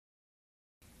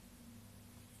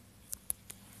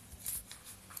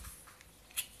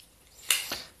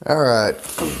Alright,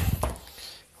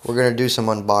 we're going to do some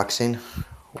unboxing.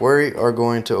 We are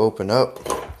going to open up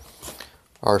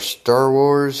our Star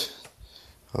Wars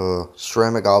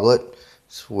ceramic goblet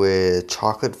with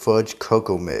chocolate fudge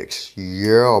cocoa mix.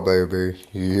 Yeah, baby.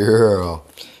 Yeah.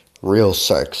 Real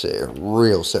sexy.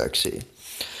 Real sexy.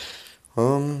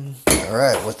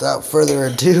 Alright, without further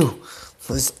ado,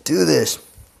 let's do this.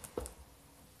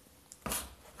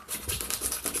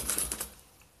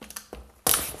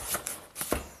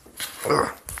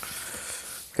 Ugh.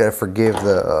 Gotta forgive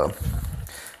the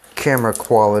camera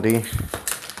quality.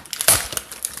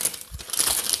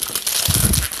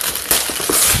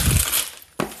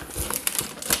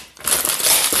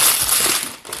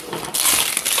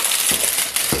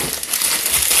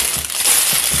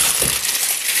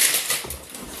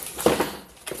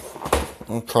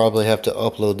 I'll probably have to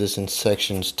upload this in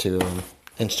sections to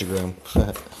Instagram.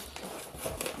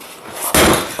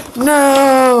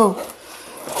 No!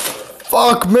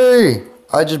 Fuck me!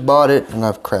 I just bought it and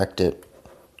I've cracked it.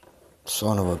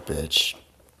 Son of a bitch.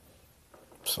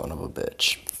 Son of a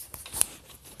bitch.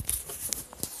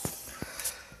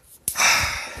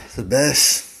 The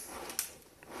best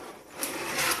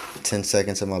 10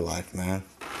 seconds of my life, man.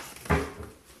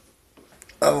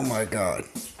 Oh my god.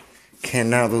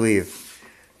 Cannot believe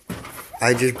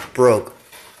I just broke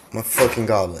my fucking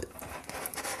goblet.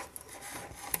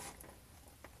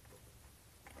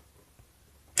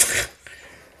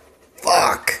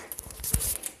 Fuck.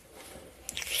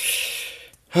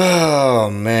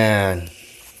 Oh man.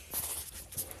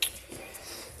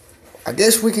 I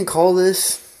guess we can call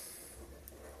this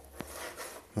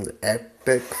an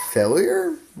epic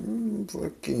failure?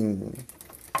 Fucking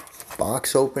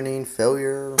box opening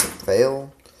failure?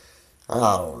 Fail?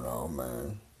 I don't know,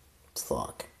 man.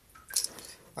 Fuck.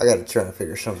 I gotta try to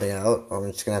figure something out.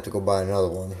 I'm just gonna have to go buy another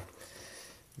one.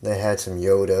 They had some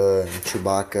Yoda and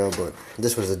Chewbacca, but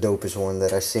this was the dopest one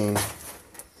that I seen.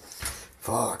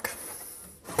 Fuck.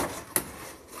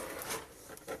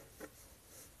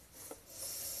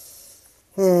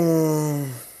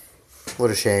 What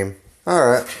a shame.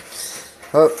 Alright.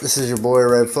 Well, this is your boy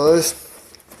RedFuzz.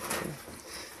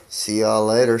 See y'all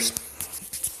later.